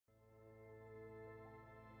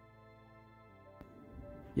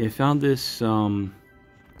Yeah, I found this new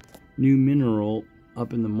mineral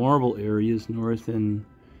up in the marble areas north and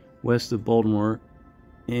west of Baltimore,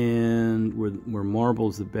 and where marble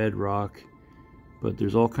is the bedrock, but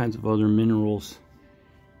there's all kinds of other minerals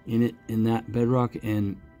in it, in that bedrock,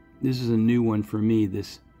 and this is a new one for me.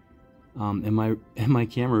 This and my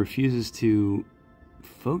camera refuses to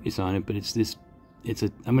focus on it, but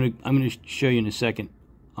I'm gonna show you in a second,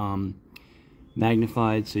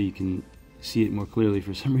 magnified so you can see it more clearly.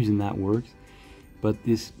 For some reason that works, but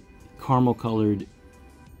this caramel colored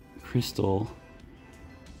crystal,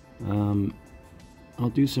 I'll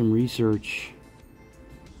do some research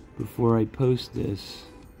before I post this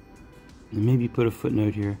and maybe put a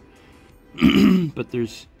footnote here. But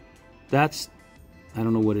that's, I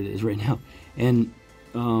don't know what it is right now. And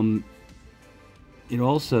it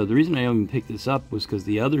also, the reason I even picked this up was because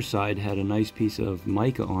the other side had a nice piece of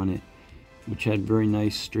mica on it, which had very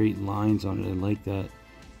nice straight lines on it. I like that,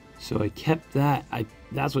 so I kept that.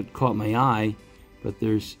 That's what caught my eye. But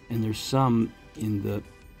there's some in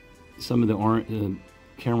some of the orange,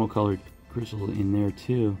 caramel colored crystal in there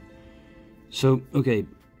too. So okay,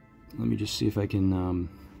 let me just see if I can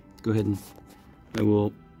go ahead and I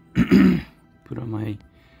will put on my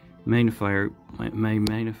magnifier, my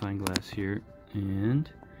magnifying glass here, and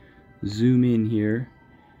zoom in here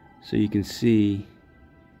so you can see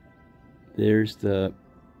there's the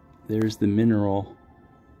mineral.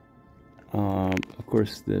 Of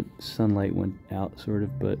course the sunlight went out sort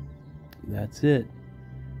of, but that's it.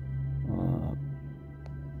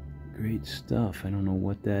 Great stuff. I don't know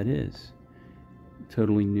what that is.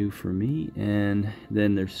 Totally new for me. And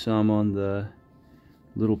then there's some on the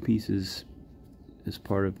little pieces as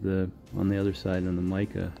part of on the other side on the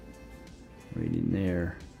mica, right in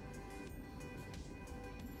there.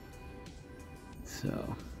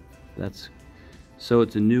 So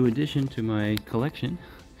it's a new addition to my collection.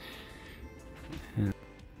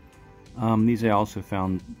 And, these I also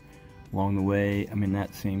found along the way. I'm in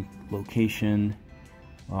that same location.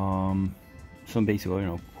 Some basic,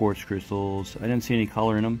 quartz crystals. I didn't see any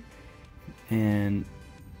color in them, and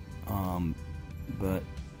but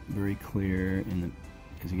very clear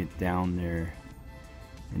as you get down there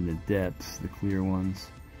in the depths, the clear ones.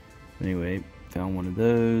 Anyway, found one of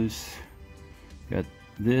those. Got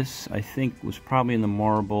this, I think was probably in the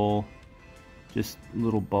marble, just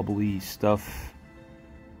little bubbly stuff.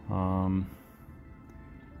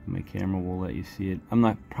 My camera will let you see it. I'm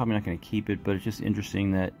probably not going to keep it, but it's just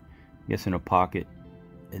interesting that, I guess, in a pocket,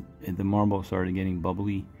 the marble started getting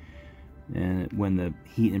bubbly, and when the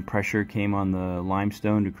heat and pressure came on the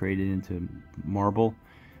limestone to create it into marble.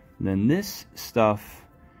 And then this stuff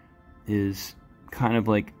is kind of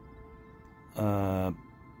like a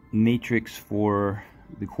matrix for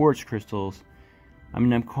the quartz crystals. I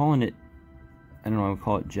mean, I'm calling it, I don't know, I would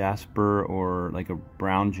call it jasper, or like a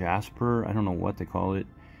brown jasper. I don't know what they call it,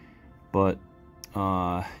 but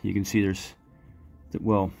you can see there's,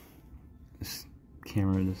 well, this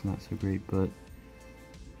camera is not so great, but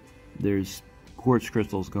there's quartz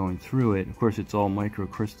crystals going through it. Of course, it's all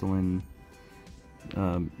microcrystalline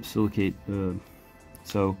silicate,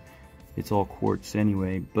 so it's all quartz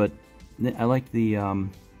anyway. But I like the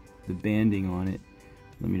banding on it.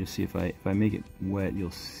 Let me just see if I make it wet,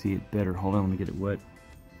 you'll see it better. Hold on, let me get it wet.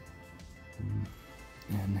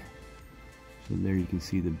 And so there you can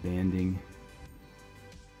see the banding.